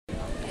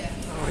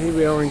Here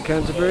we are in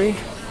Canterbury,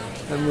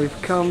 and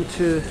we've come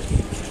to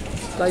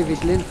David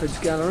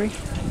Lilfords Gallery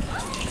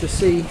to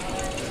see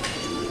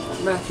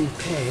Mathew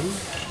Penn.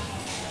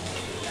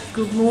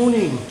 Good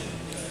morning.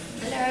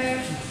 Hello.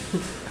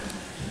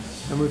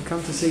 And we've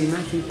come to see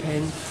Mathew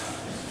Penn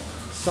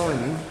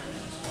signing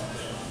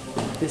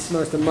this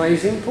most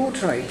amazing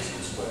portrait.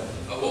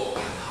 Now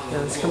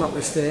let's come up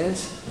the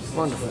stairs.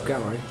 Wonderful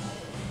gallery.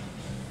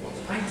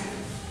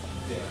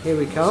 Here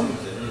we come.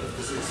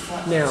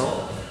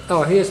 Now,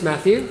 oh, here's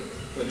Mathew.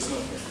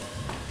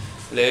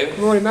 Hello. Good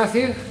morning,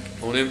 Mathew.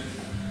 Morning.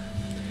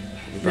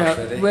 Now,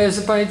 where's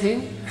the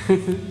painting?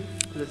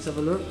 Let's have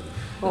a look.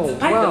 Oh,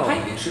 wow. The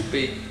painting should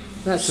be.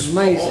 That's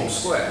amazing.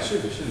 Square.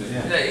 Shouldn't it?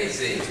 Yeah. No, it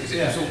is.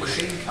 It's all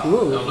machine cut.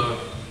 Whoa. No.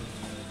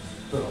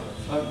 But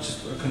I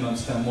couldn't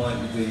understand why it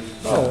would be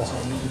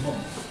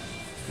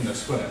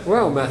square.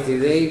 Well, Mathew,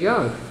 there you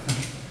go.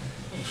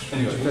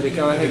 Anyway, Better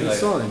go ahead and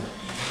sign.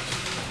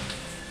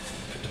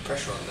 Put the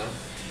pressure on now.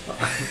 Like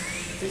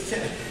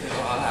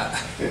that.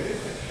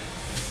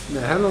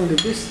 Now, how long did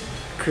this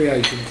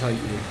creation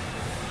take you?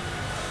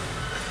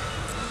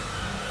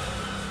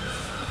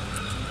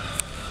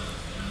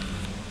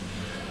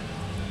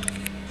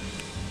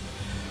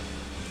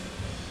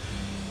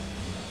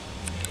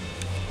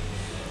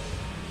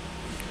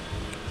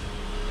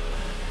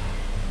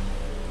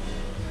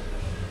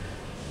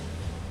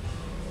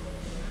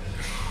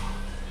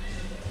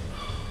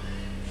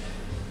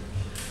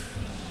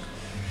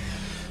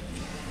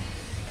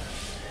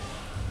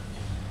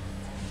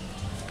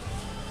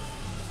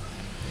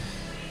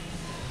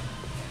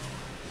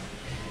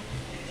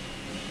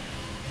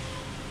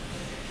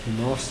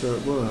 Master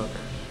at work.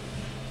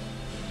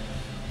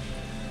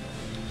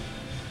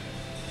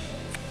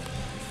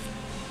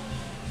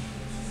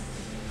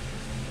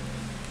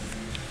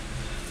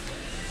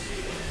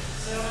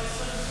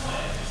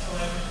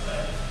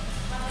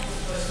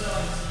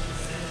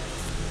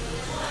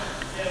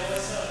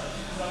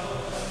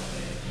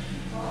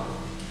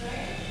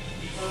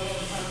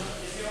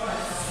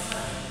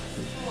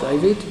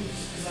 David?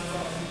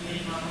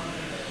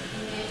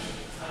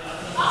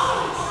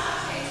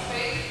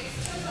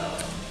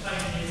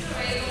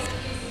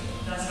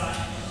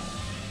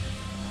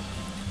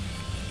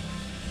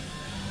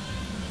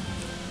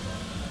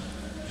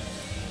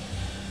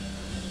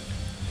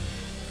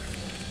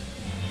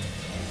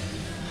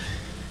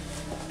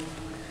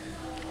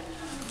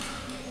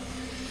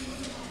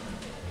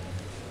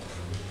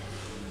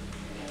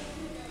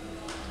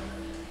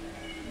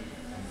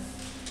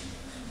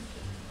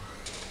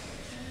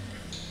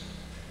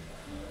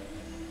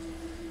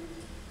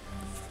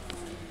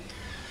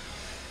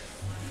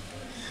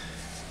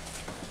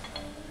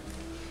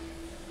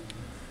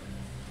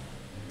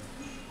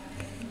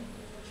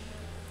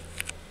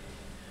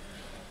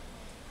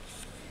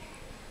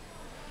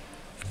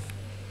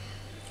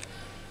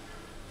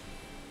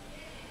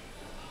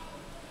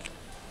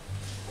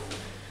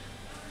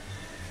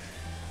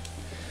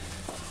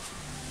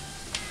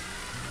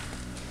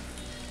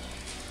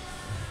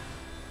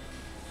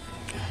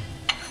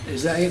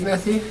 Is that it,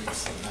 Mathew?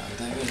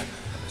 David.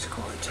 It's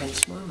quite a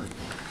tense moment.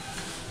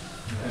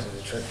 That's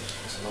the trick.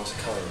 It's a nice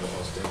colour of what I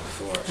was doing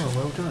before. Actually. Oh,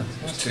 well done.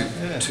 It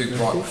was too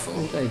bright before.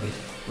 Oh, David.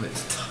 Well,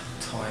 it's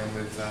tying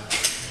with.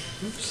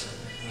 Oops.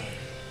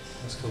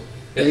 That's cool.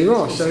 There you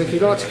are. So if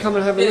you'd like to come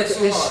and have a look at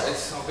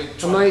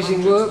this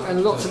amazing work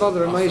and lots of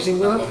other amazing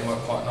work,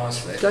 Quite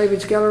nicely.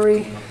 David's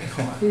Gallery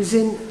is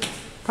in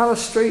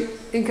Palace Street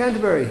in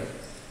Canterbury.